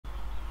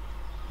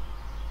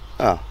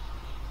Ah,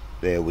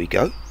 there we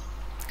go.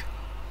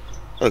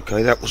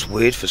 Okay, that was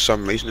weird. For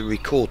some reason the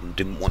recording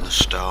didn't want to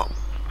start.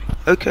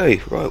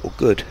 Okay, right, well,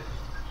 good.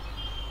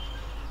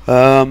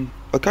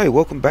 Okay,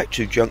 welcome back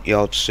to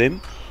Junkyard Sim.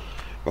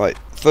 Right,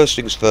 first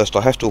things first,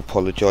 I have to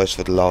apologise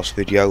for the last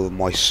video and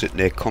my sitting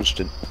there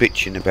constant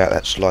bitching about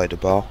that slider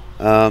bar.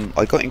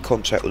 I got in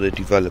contact with the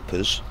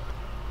developers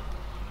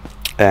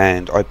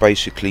and I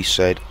basically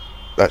said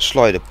that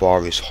slider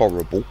bar is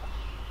horrible.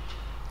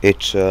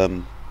 It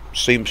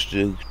seems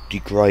to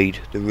degrade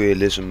the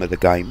realism of the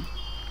game,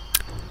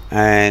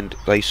 and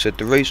they said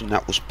the reason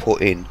that was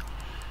put in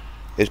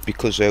is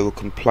because there were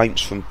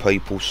complaints from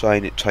people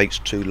saying it takes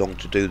too long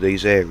to do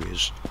these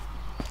areas.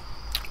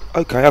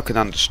 Okay, I can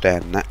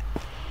understand that.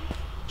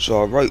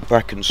 So I wrote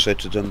back and said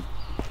to them,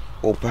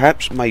 well,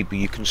 perhaps maybe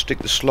you can stick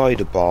the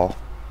slider bar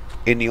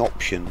in the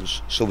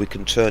options so we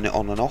can turn it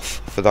on and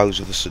off for those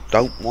of us that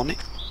don't want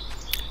it.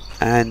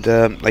 And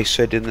they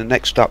said in the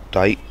next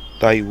update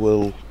they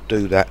will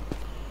do that.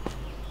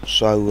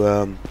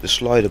 So the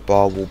slider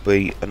bar will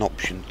be an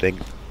option thing,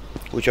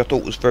 which I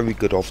thought was very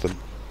good of them.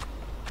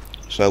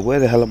 So where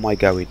the hell am I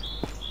going?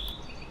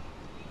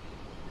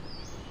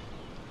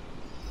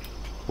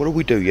 What did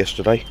we do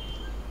yesterday?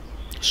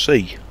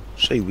 C.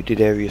 We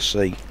did area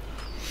C.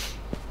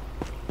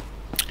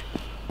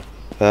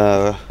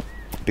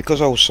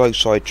 Because I was so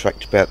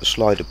sidetracked about the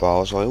slider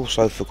bars, I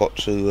also forgot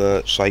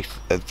to say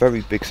a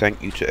very big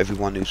thank you to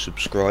everyone who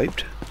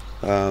subscribed.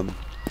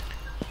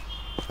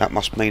 That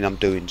must mean I'm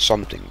doing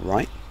something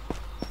right.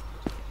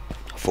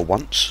 For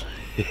once.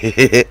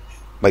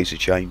 Makes a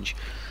change.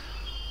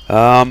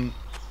 Right,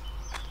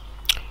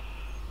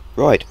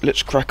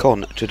 let's crack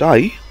on.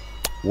 Today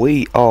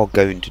we are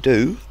going to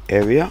do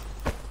area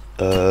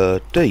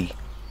D.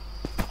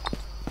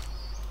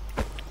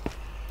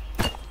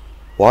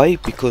 Why?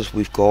 Because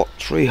we've got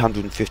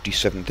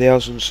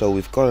 357,000, so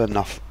we've got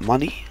enough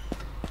money.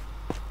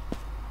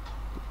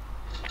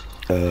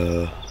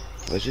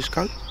 Where's this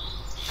go?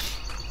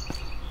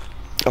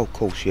 Oh, of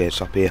course, yeah,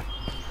 it's up here.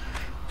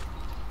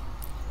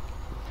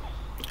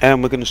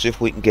 And we're going to see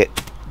if we can get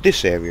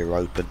this area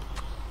open.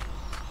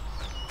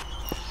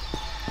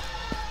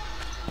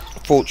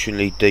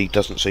 Fortunately, D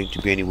doesn't seem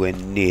to be anywhere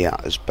near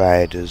as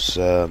bad as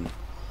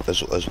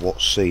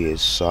what C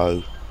is,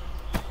 so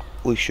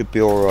we should be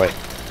alright.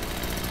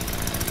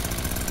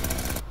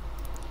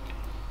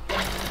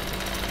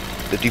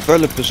 The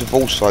developers have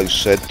also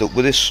said that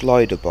with this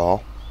slider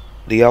bar,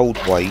 the old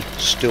way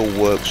still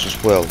works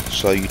as well,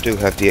 so you do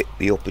have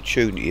the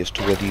opportunity as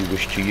to whether you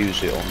wish to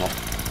use it or not.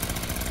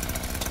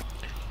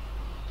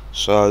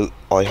 So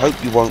I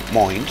hope you won't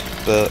mind,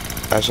 but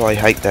as I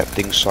hate that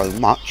thing so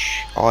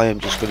much, I am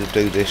just going to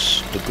do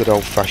this the good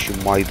old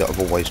fashioned way that I've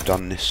always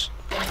done this.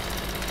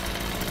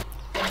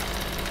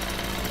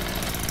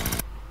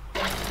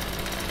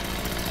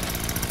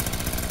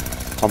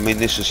 I mean,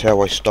 this is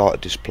how I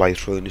started this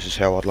playthrough and this is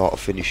how I'd like to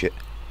finish it.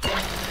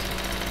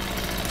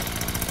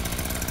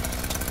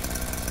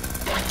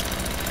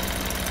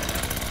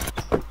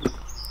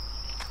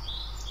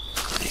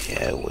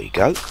 There we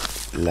go.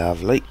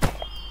 Lovely.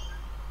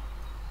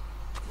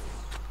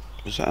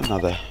 Was that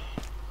another?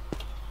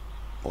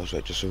 Or was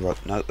that just a road?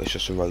 No, it's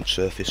just a road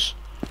surface.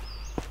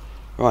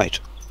 Right.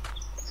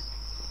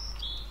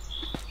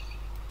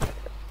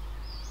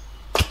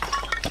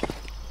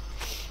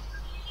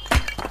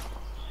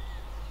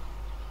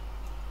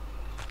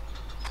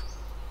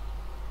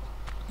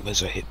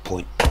 Where's a hit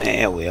point?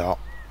 There we are.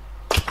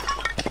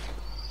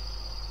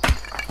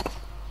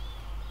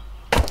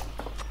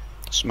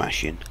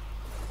 Smashing.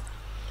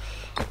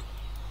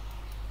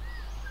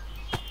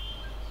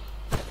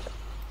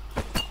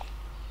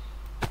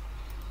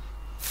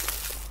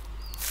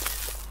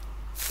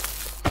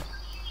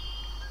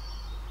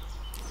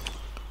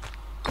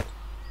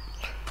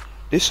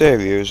 This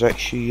area is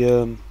actually,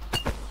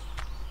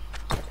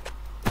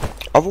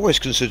 I've always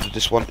considered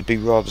this one to be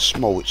rather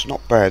small. It's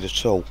not bad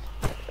at all.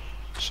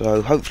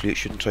 So hopefully it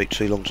shouldn't take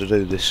too long to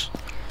do this.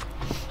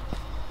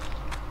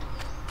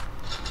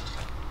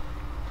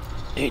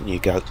 In you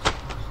go.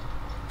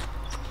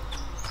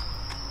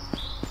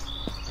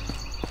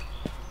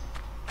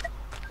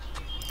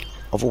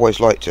 I've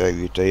always liked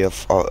Area D.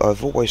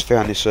 I've always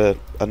found this a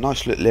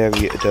nice little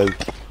area to do.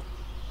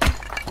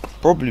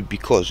 Probably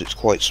because it's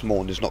quite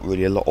small and there's not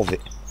really a lot of it.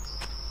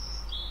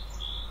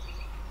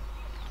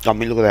 I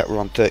mean, look at that, we're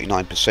on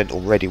 39%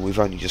 already, we've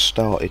only just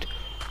started.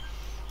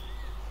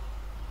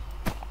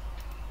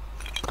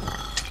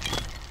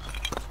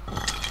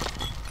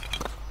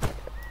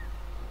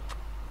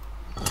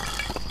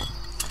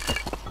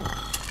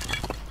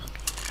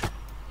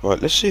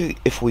 Right, let's see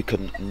if we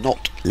can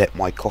not let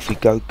my coffee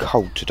go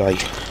cold today,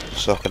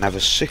 so I can have a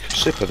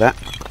sip of that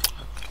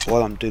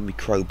while I'm doing my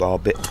crowbar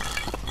bit.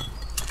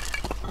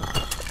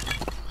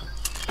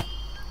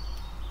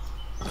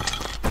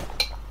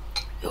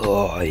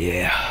 Oh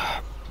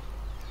yeah.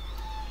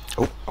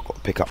 Oh, I've got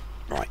to pick up.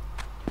 Right.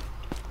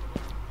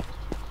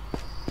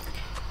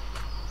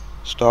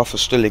 Staff are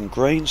still in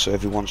green, so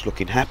everyone's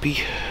looking happy.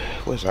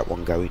 Where's that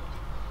one going?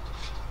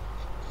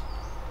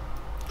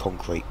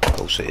 concrete. Of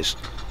course it is.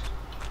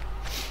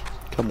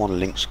 Come on,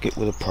 Lynx, get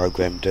with the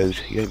program, dude.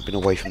 You ain't been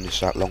away from this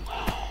that long.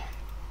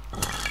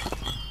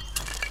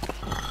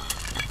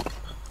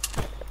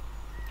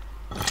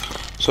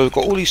 So we've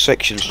got all these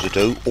sections to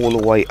do, all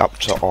the way up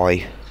to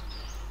I.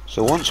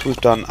 So once we've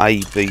done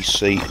A, B,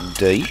 C and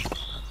D,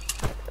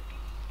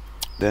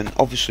 then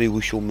obviously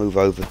we shall move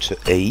over to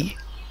E.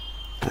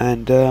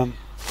 And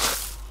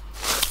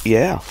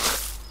yeah,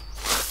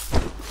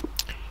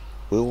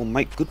 we will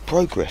make good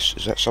progress.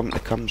 Is that something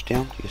that comes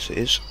down? Yes it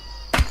is.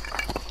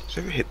 Is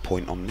there a hit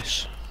point on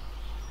this?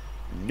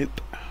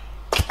 Nope.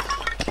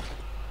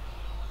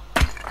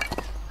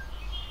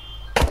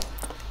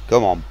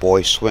 Come on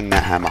boy, swing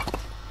that hammer.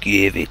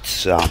 Give it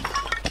some.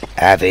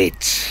 Have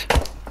it.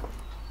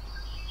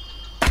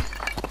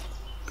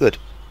 Good.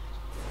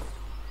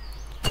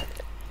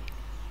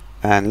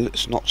 And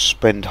let's not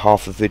spend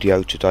half a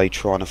video today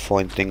trying to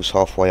find things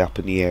halfway up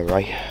in the air,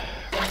 eh?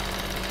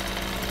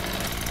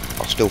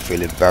 I still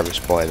feel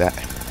embarrassed by that.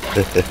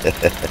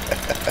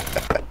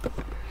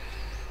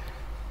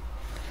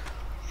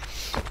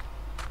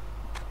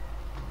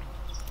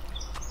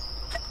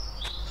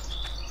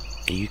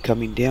 Are you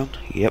coming down?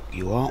 Yep,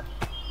 you are.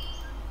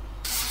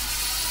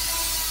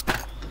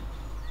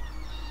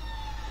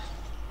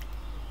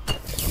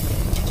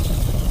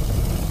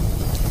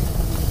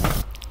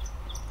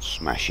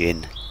 Smash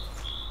in.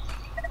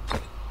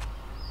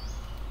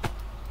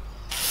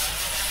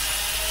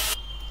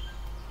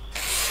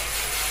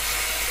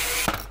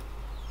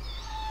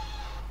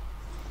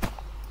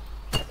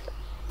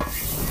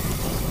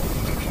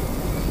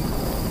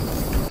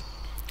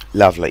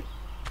 Lovely.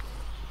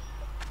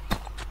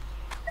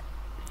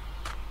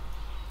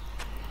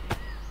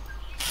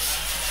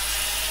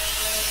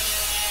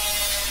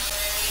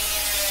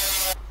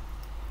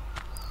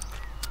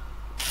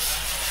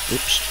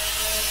 Oops.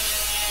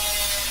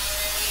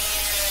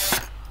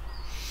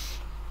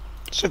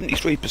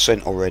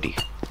 73% already.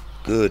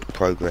 Good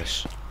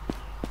progress.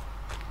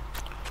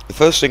 The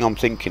first thing I'm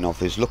thinking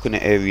of is looking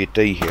at area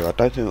D here. I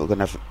don't think we're going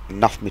to have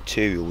enough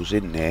materials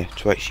in there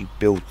to actually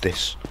build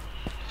this.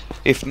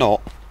 If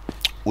not,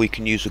 we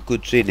can use a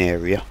goods in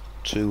area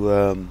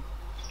to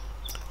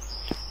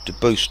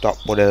boost up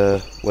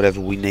whatever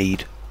we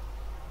need.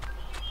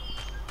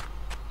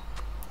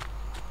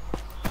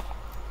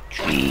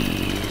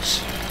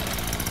 Jeez.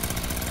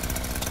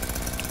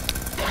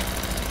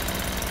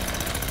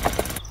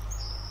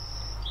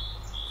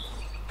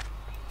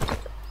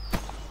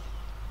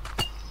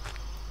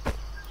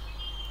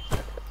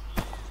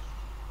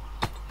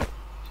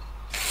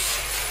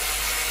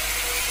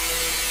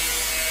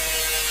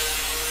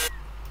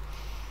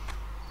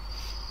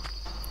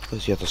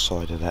 Where's the other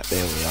side of that?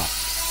 There we are.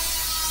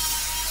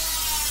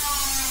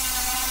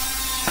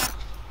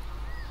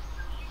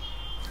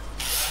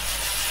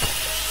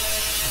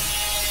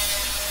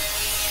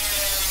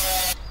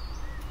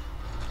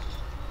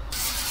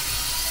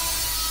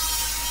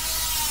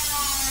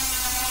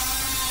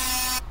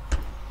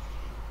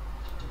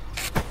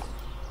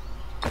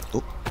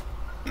 Oh,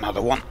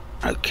 another one.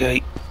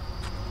 Okay.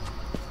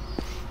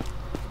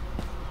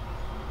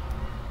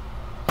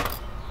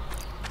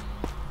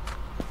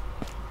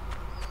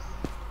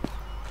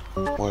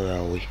 Where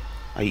are we?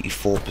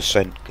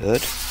 84%.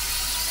 Good.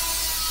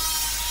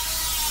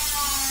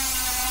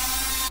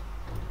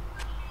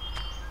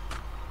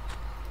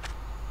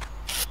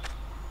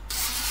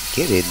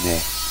 Get in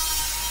there.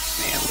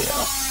 There we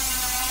are.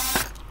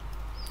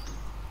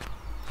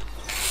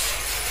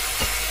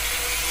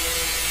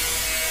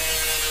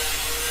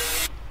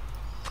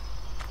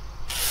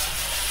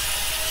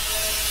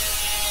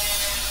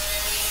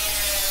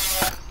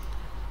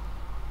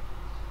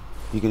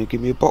 You gonna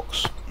give me a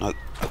box? No.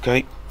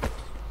 Okay.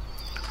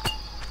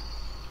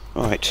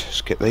 Right,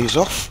 let's get these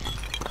off.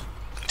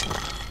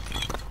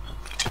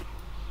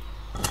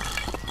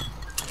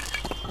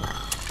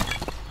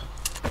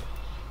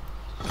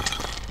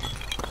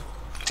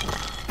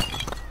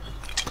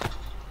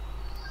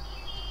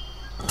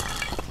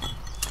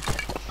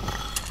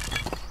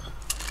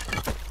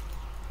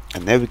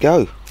 And there we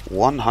go,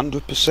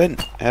 100%.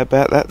 How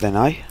about that then,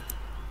 eh?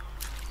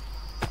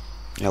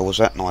 Now was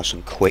that nice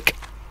and quick.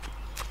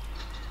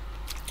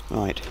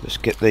 Right, let's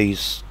get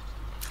these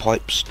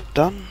pipes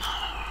done.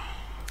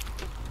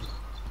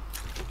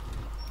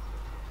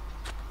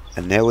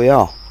 And there we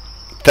are.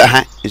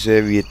 That is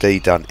area D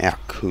done. How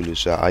cool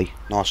is that, eh?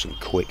 Nice and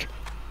quick.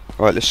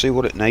 Right, let's see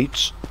what it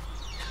needs.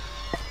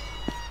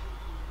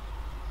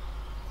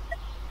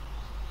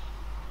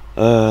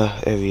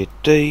 Area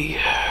D.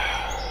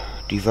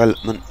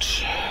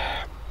 Development.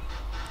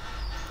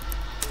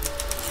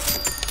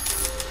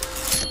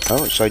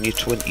 Oh, it's only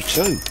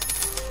 22.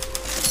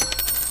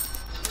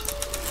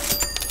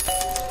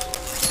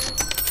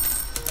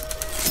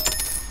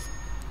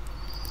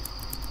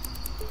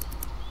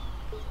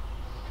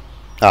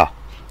 Ah,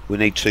 we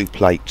need 2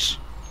 plates.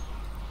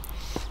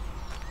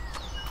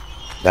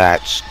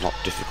 That's not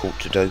difficult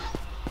to do.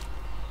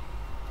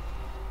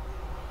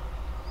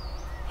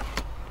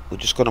 We're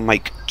just going to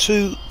make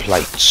 2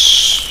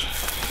 plates.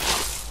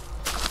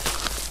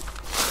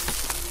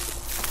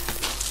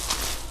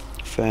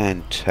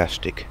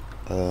 Fantastic.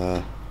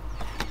 How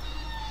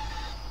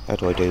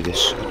do I do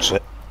this? That's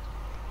it.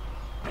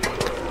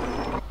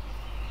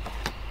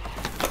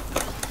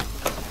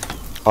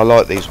 I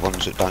like these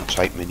ones that don't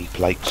take many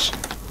plates.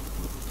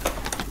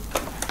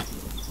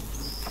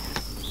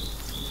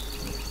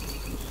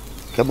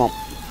 Come on.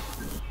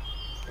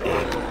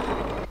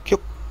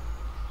 Yup.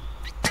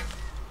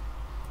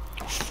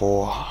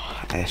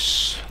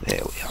 4S.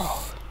 There we are.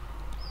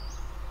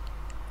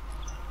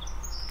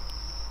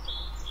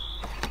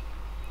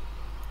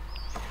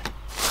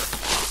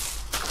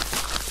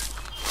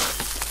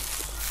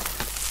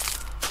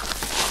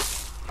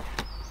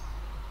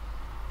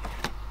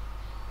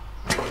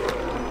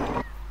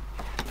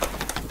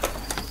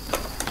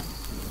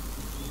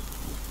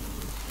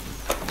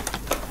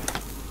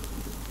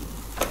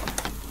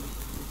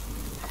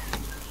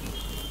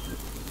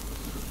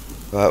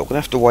 Right, we're going to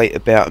have to wait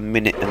about a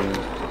minute and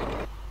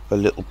a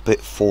little bit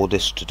for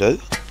this to do.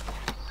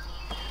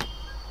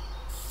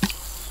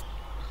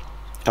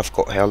 I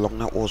forgot how long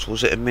that was.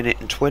 Was it a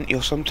minute and 20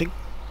 or something?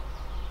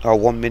 Oh,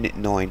 1 minute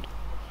 9.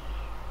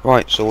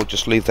 Right, so we'll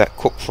just leave that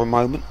cook for a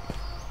moment.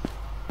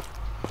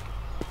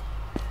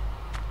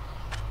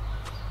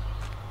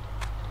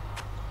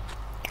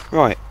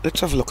 Right,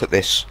 let's have a look at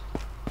this.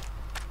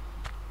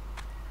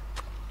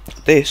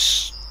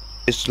 This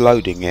is the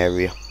loading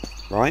area,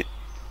 right?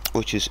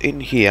 Which is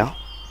in here.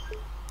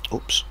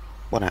 Oops,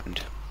 what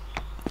happened?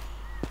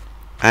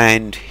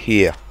 And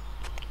here.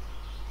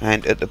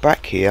 And at the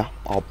back here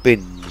are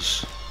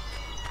bins.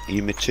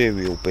 Your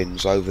material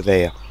bins over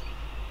there.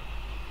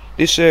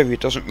 This area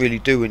doesn't really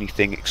do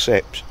anything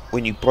except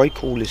when you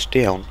break all this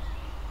down,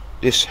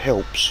 this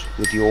helps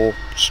with your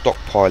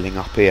stockpiling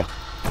up here.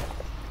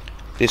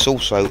 This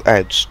also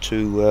adds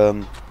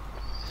to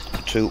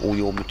all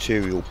your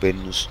material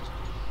bins.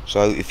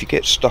 So if you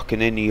get stuck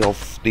in any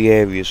of the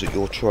areas that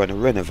you're trying to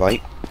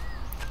renovate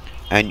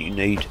and you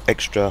need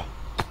extra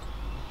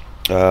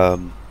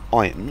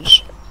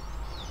items,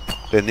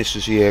 then this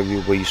is the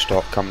area where you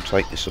start come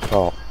take this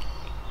apart,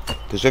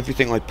 because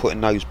everything I put in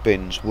those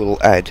bins will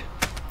add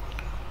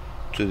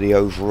to the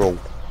overall.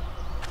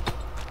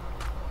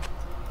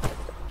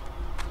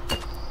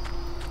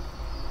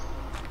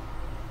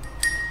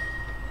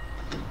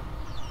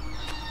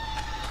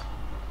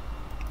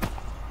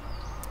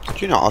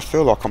 You know, I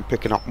feel like I'm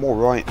picking up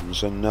more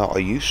items than I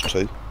used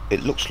to.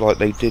 It looks like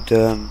they did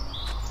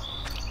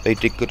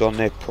good on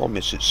their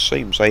promise. It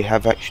seems they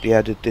have actually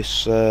added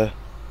this or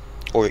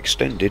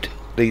extended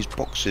these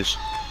boxes,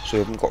 so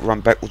we haven't got to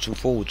run backwards and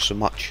forwards so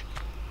much.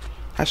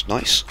 That's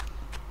nice.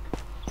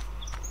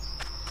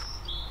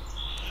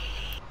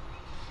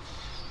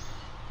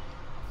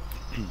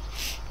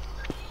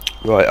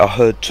 Right, I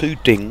heard 2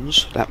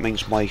 dings. That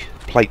means my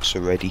plates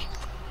are ready,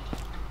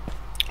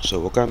 so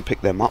we'll go and pick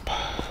them up.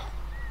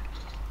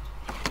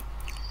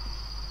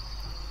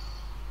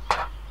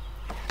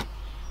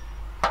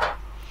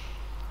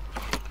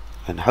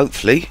 And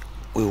hopefully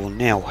we will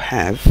now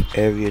have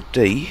area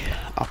D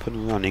up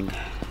and running.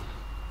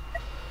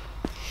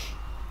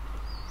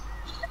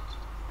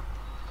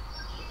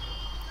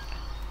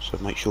 So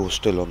make sure we're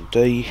still on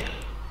D.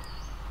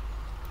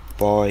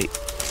 Buy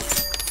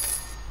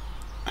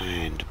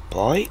and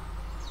buy.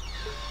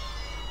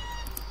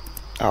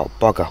 Oh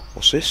bugger,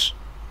 what's this?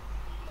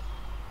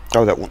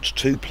 Oh, that wants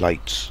 2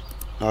 plates.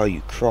 Oh,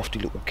 you crafty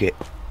little git.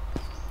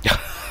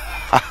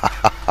 Ha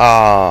ha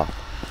ha.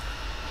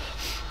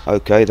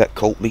 Okay, that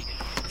caught me.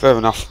 Fair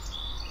enough.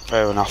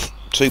 Fair enough.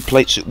 2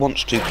 plates it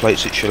wants, 2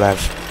 plates it shall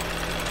have.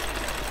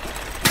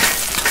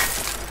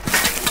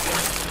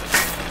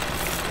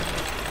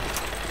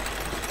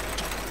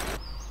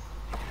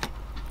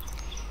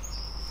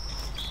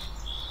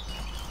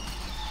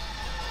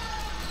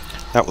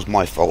 That was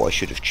my fault, I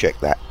should have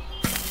checked that.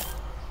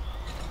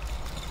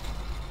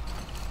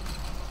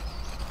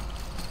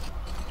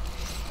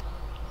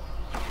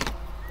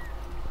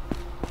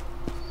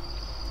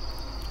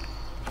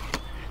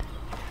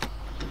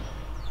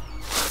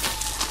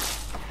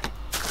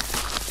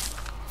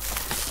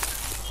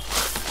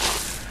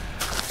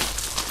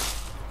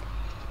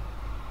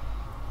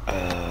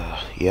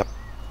 Yep.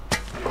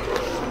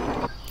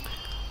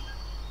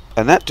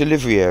 And that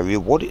delivery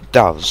area, what it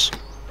does,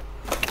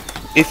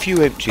 if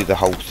you empty the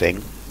whole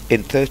thing,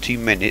 in 30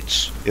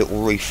 minutes it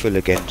will refill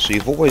again, so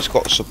you've always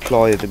got a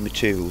supply of the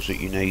materials that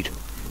you need.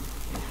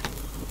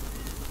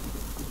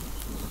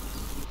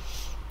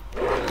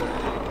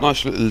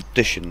 Nice little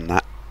addition,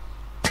 that.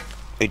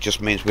 It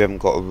just means we haven't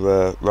got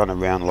to run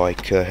around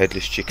like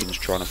headless chickens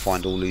trying to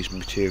find all these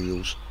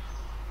materials.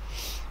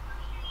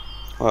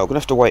 Alright, we're going to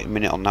have to wait a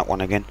minute on that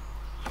one again.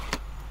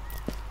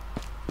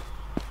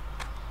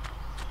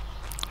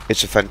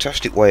 It's a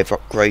fantastic way of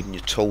upgrading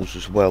your tools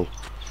as well,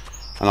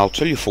 and I'll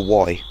tell you for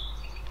why.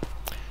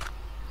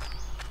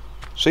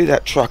 See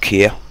that truck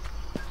here?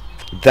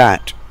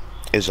 That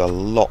is a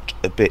lot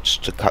of bits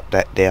to cut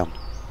that down.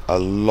 A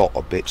lot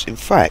of bits. In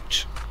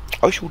fact,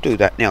 I shall do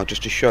that now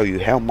just to show you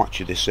how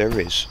much of this there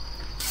is,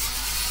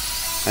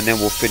 and then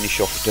we'll finish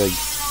off D.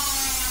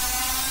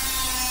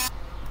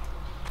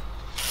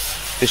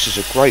 This is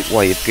a great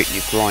way of getting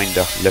your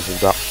grinder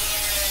levelled up.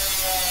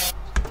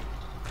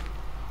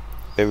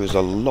 There is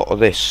a lot of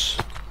this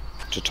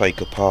to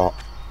take apart.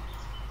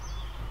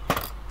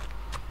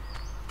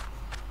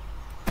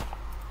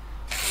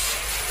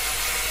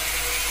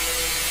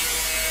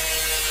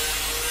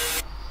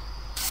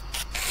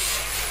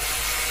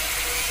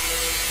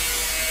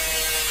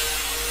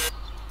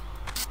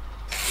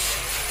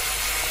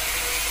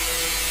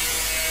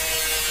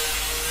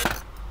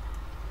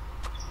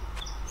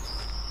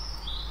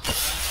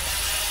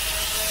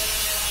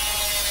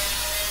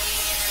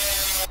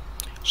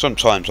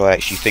 Sometimes I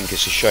actually think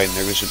it's a shame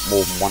there isn't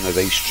more than one of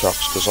these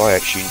trucks, because I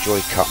actually enjoy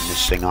cutting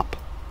this thing up.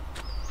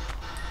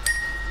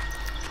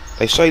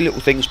 They say little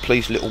things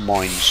please little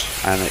minds,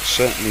 and it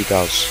certainly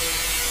does.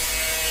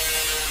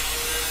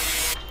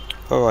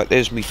 Alright,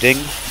 there's me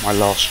ding. My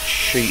last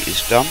sheet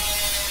is done.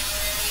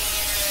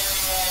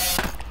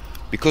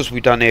 Because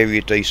we've done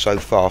Area D so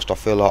fast, I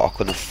feel like I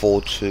can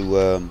afford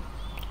to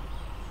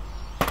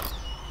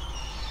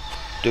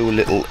do a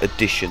little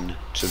addition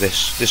to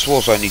this. This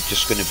was only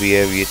just going to be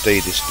Area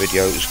D, this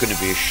video. It was going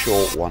to be a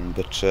short one,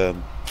 but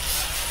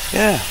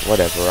yeah,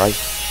 whatever, eh?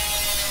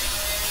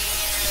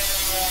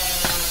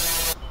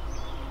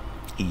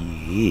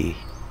 Yeah.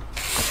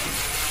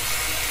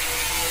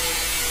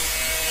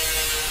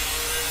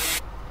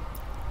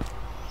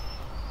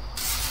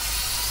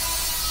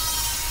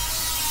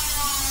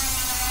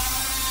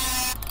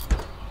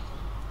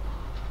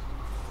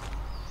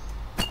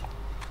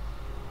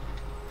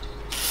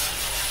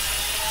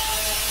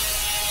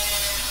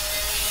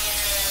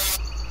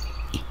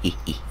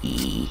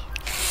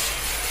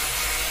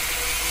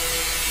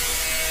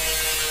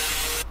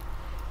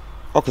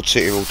 I could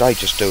sit here all day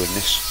just doing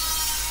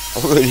this.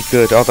 I'm really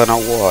good. I don't know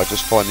why. I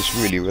just find this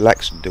really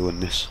relaxing doing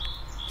this.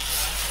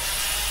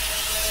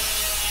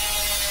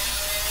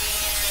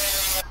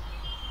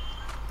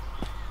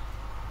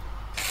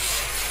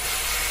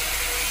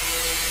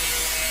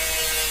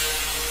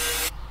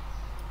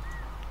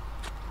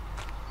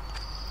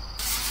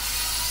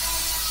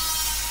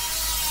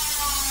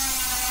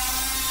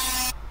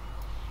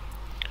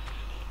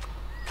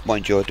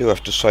 Mind you, I do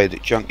have to say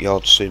that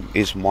Junkyard Sim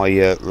is my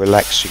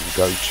relaxing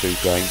go-to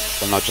game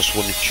when I just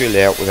want to chill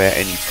out without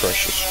any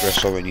pressure,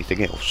 stress or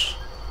anything else.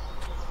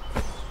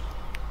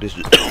 This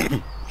is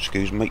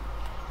excuse me,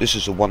 this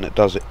is the one that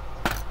does it.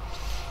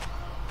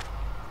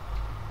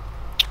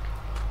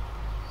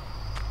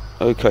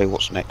 Okay,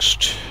 what's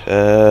next?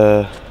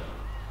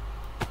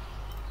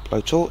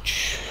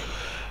 Blowtorch.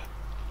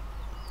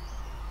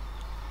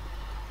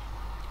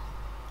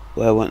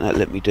 Why won't that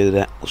let me do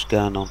that? What's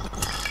going on?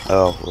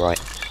 Oh, right.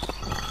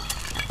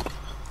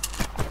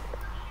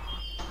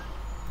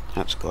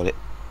 That's got it.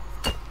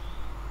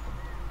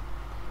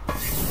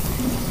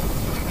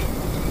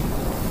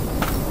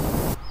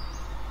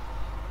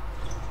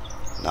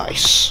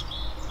 Nice.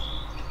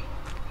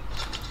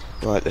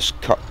 Right, let's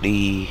cut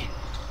the...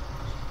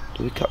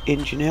 Do we cut the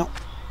engine out?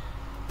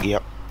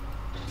 Yep.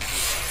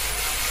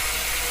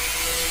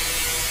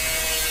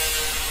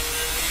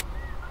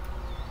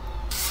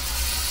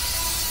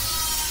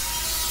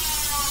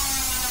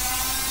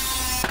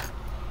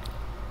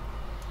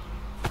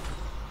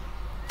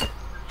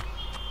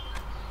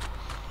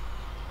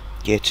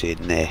 Get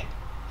in there.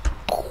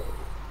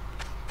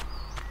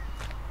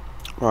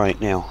 Right,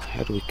 now,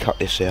 how do we cut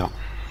this out?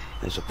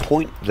 There's a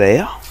point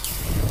there.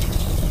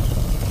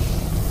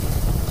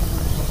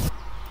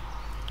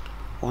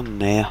 One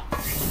there.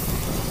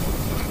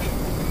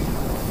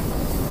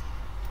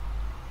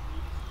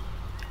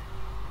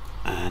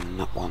 And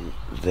that one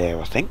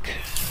there, I think.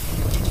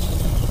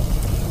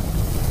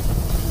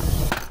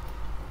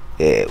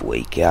 There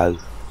we go.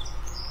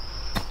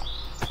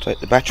 Take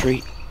the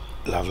battery.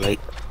 Lovely.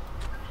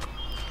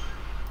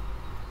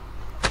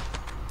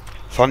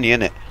 Funny,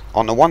 innit?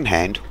 On the one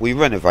hand, we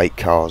renovate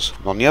cars,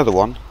 and on the other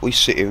one, we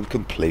sit here and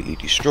completely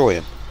destroy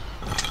them.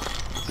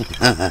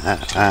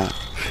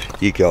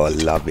 You gotta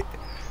love it.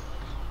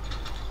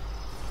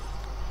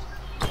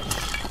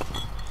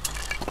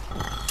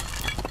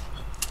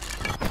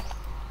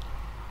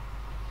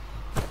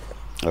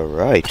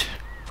 Alright.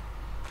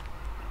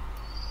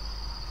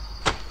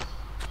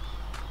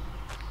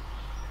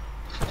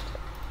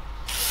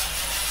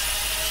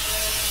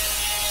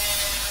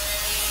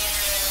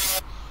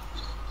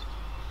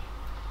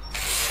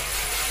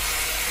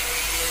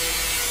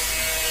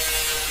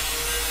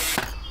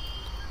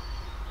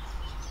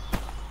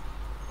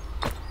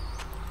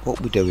 What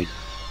are we doing?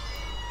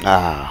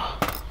 Ah.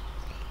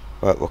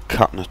 Right, we're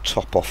cutting the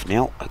top off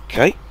now.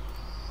 Okay.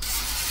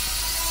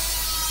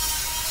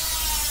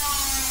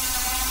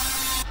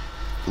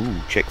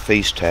 Ooh, check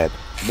fees tab.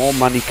 More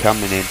money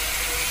coming in.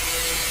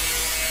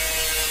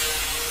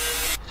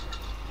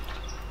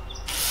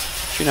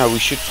 Do you know, we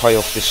should pay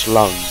off this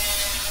loan.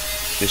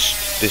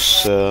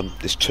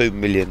 This 2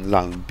 million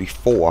loan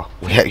before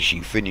we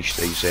actually finish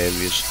these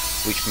areas,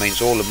 which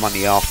means all the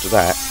money after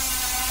that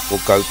will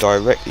go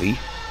directly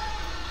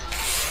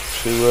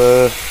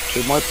to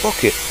my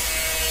pocket,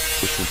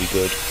 which will be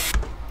good.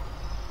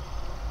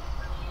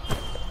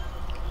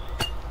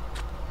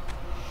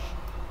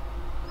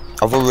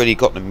 I've already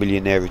got the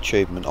millionaire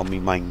achievement on my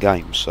main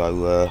game,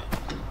 so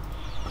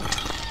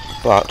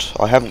but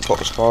I haven't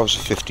got as far as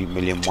the 50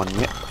 million one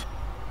yet.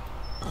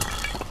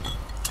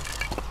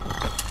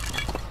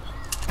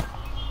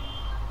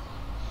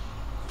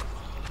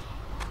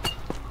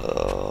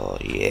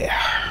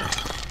 Yeah.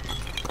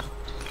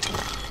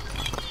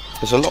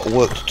 There's a lot of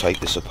work to take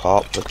this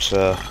apart, but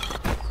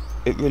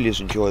it really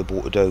is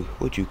enjoyable to do.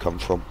 Where'd you come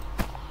from?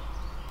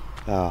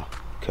 Ah,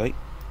 okay.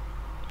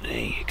 There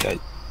you go.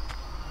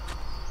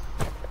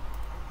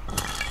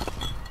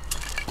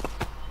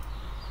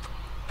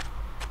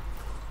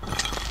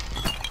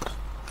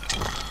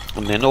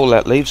 And then all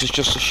that leaves is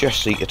just the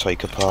chassis to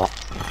take apart.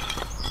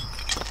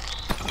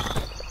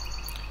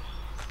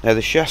 Now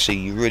the chassis,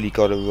 you really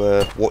got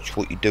to watch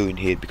what you're doing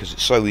here, because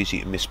it's so easy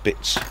to miss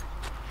bits.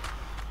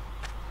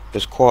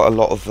 There's quite a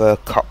lot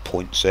of cut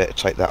points there to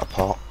take that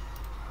apart.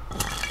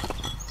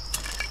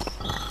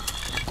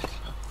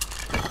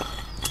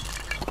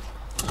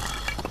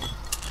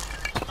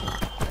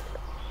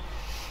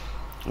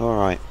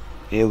 Alright,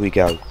 here we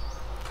go.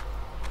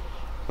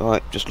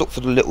 Right, just look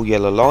for the little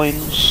yellow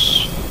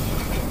lines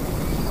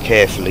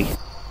carefully.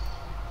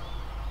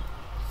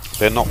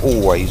 They're not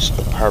always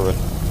apparent.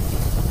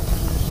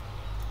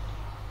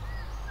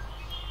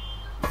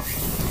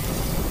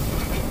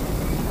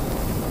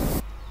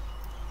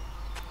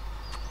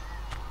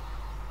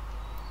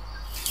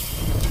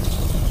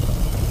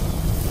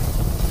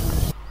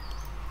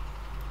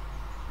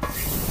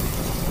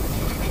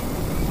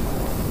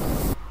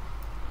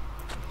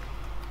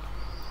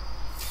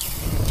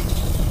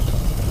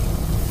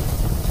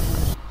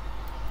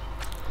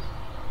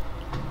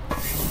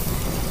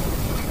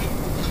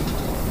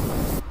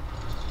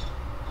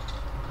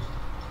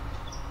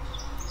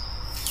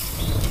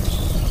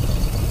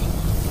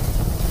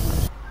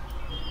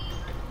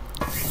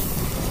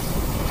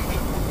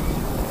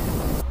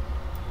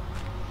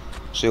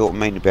 See what I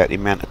mean about the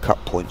amount of cut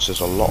points? There's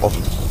a lot of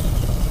them.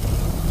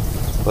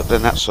 But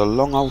then that's a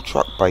long old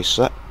truck base,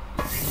 that.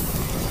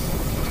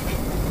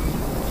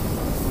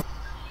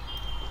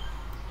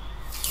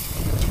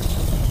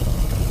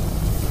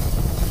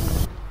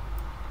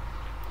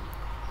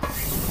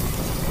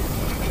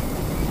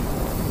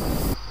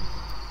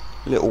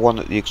 Little one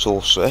at the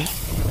exhaust there.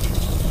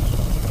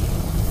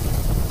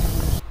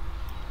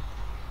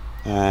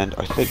 And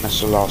I think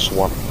that's the last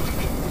one.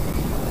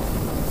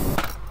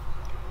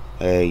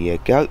 There you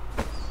go.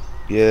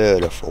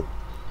 Beautiful.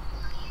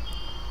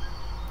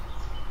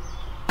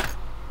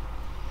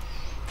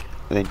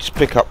 And then just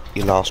pick up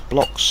your last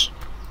blocks,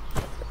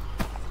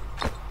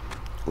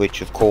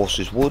 which of course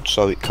is wood,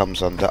 so it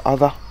comes under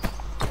other.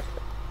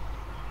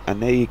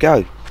 And there you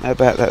go. How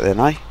about that then,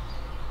 eh?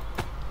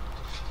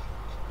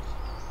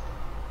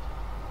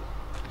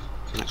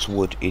 That's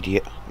wood,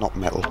 idiot, not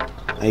metal.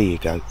 There you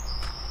go.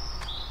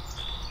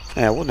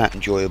 Yeah, wasn't that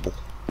enjoyable?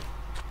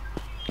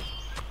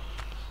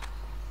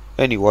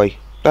 Anyway,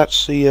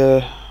 that's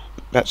the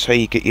that's how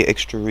you get your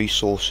extra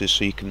resources,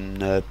 so you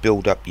can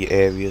build up your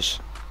areas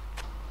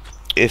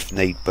if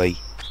need be.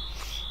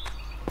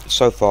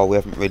 So far we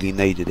haven't really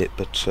needed it,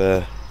 but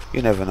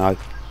you never know.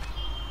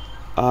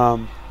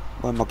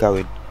 Where am I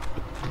going?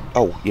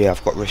 Oh yeah,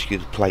 I've got to rescue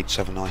the plates,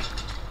 haven't I?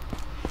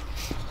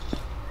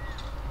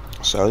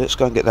 So let's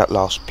go and get that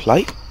last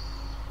plate.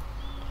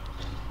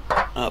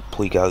 Up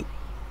we go.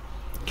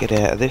 Get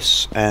out of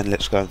this and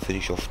let's go and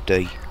finish off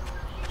D.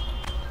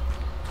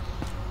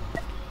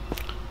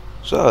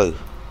 So,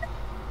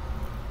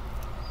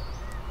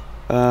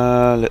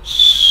 let's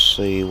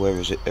see, where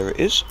is it? There it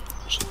is.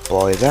 So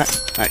buy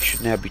that. That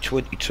should now be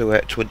 22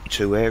 out of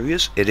 22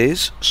 areas. It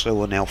is. So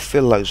we'll now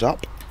fill those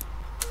up.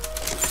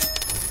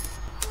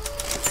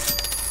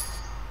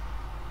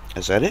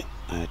 Is that it?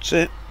 That's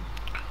it.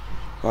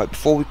 Right,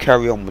 before we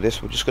carry on with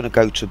this, we're just going to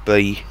go to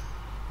B.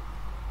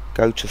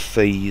 Go to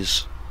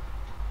fees.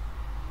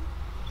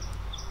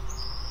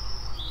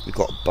 We've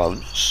got a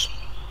bonus.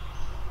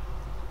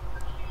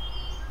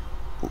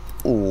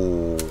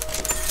 Ooh,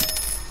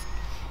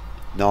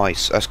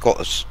 nice. That's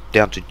got us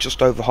down to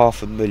just over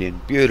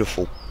 500,000.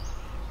 Beautiful.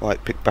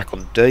 Right, pick back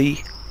on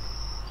D.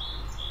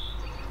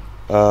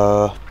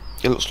 It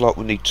looks like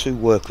we need 2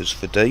 workers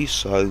for D,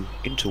 so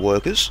into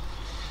workers.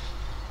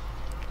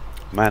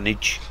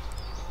 Manage.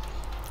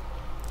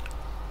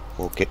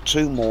 We'll get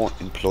 2 more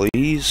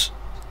employees.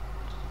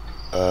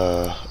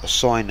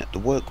 Assign at the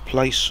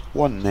workplace.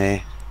 1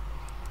 there.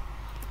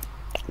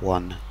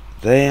 1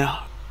 there.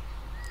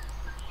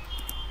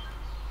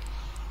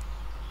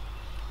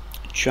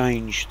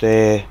 Change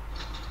their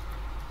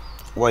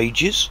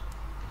wages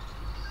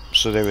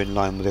so they're in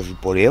line with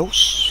everybody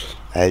else,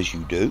 as you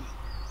do.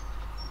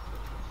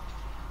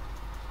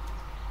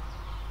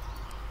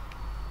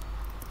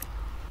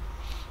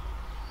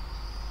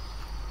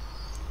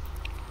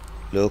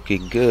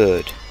 Looking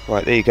good.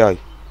 Right, there you go.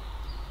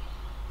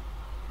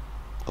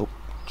 Oh,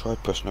 try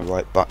pressing the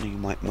right button, you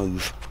might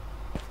move.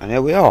 And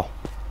there we are.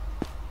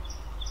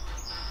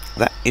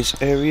 That is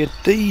area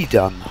D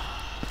done.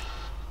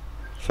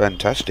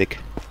 Fantastic.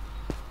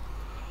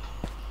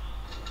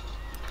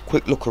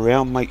 Quick look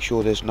around, make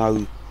sure there's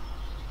no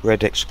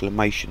red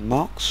exclamation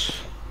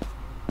marks.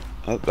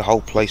 The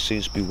whole place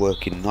seems to be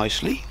working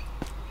nicely.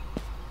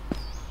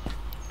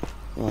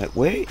 Right,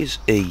 where is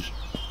E?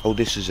 Oh,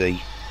 this is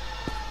E.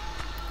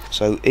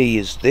 So E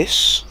is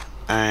this,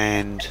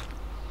 and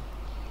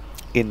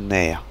in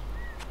there.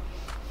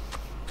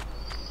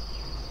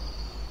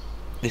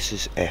 This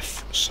is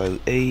F. So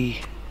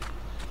E,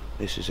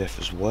 this is F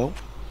as well.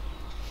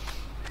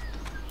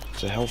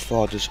 So how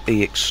far does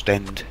E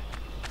extend?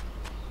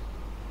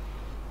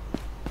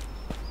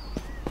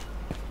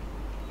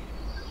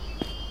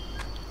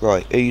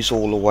 Right, E's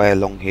all the way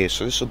along here,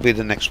 so this will be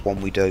the next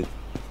one we do.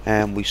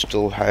 And we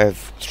still have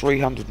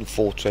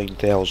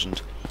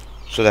 314,000.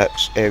 So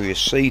that's area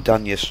C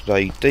done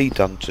yesterday, D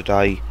done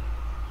today.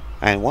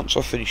 And once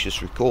I finish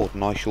this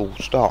recording, I shall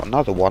start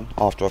another one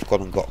after I've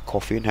gone and got a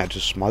coffee and had to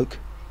smoke.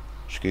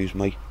 Excuse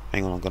me,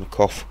 hang on, I'm going to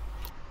cough.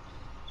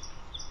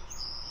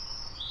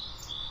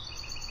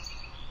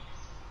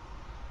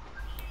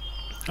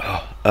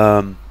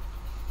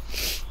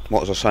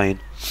 What was I saying?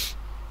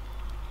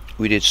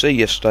 We did C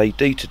yesterday,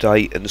 D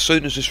today, and as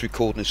soon as this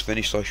recording is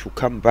finished I shall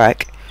come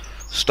back,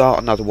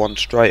 start another one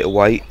straight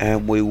away,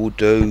 and we will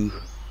do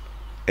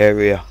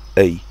area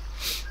E.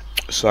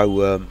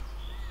 So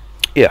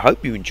yeah,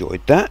 hope you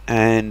enjoyed that,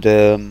 and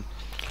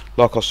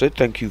like I said,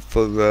 thank you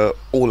for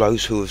all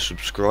those who have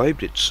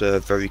subscribed. It's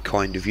very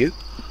kind of you.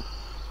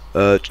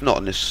 It's not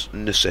a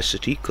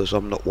necessity, because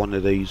I'm not one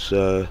of these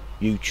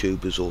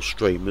YouTubers or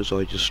streamers.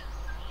 I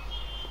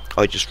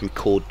just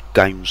record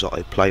games that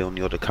I play on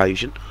the odd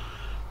occasion.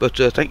 But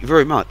thank you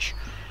very much,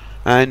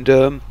 and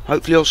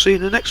hopefully I'll see you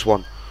in the next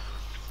one.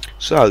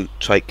 So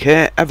take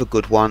care, have a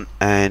good one,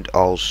 and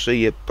I'll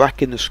see you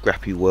back in the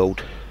scrappy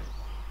world,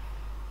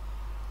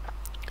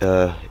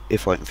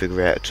 if I can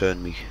figure out how to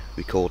turn me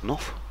recording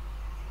off.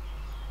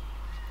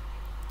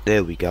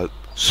 There we go.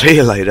 See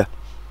you later.